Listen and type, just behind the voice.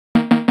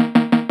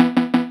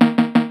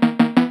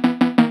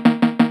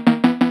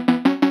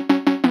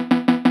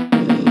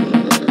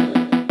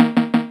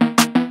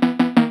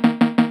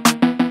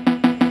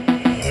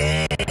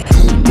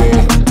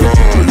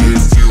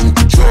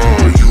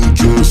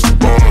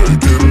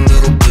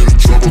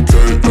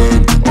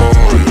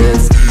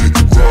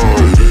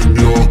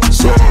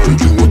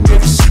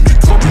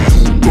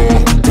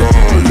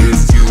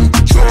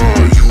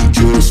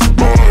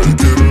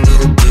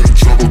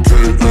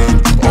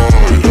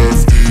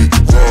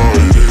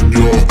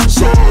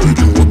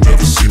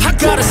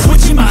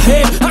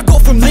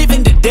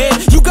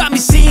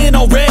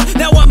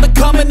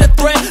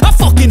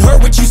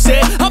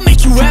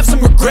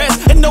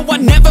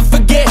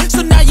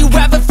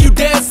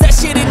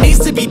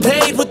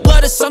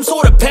some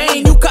sort of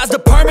pain. You caused a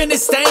permanent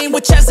stain,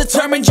 which has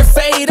determined your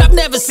fate. I've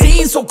never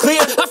seen so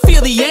clear, I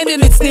feel the end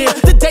and it's near.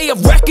 The day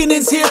of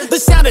reckoning's here, the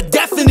sound of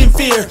deafening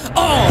fear. You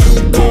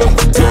gon'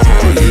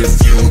 die if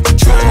you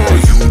try,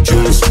 you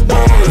just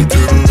might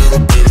get a little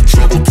bit of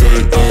trouble,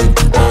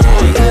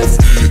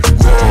 K-N-I-F-E,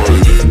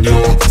 right in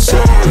your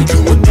side, you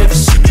would never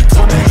see me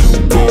coming.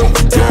 You gon'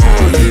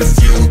 die if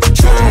you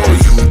try,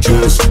 you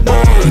just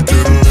might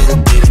get a little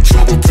bit of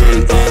trouble,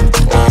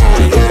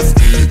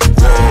 K-N-I-F-E,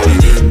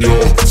 right in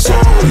your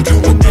side, you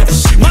would never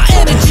see me My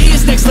coming. energy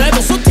is next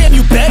level, so damn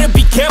you better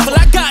be careful.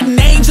 I got an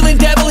angel and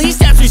devil, he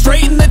stabs me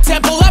straight in the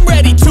temple. I'm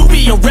ready to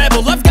be a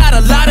rebel, I've got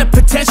a lot of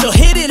potential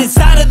hidden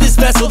inside of this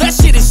vessel. That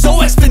shit is so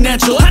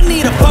exponential. I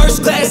need a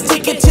first class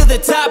ticket to the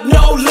top,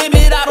 no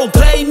limit. I don't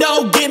play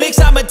no gimmicks,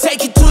 I'ma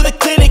take you to the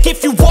clinic.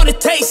 If you want a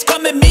taste,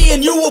 come at me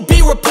and you will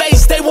be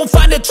replaced. They won't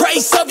find a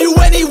trace of you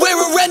anywhere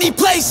or any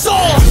place. You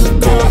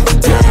gon'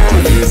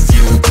 die if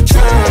you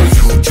try,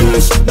 you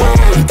just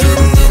might get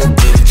a little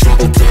bit of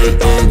trouble,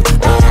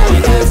 K-N-I-F-E,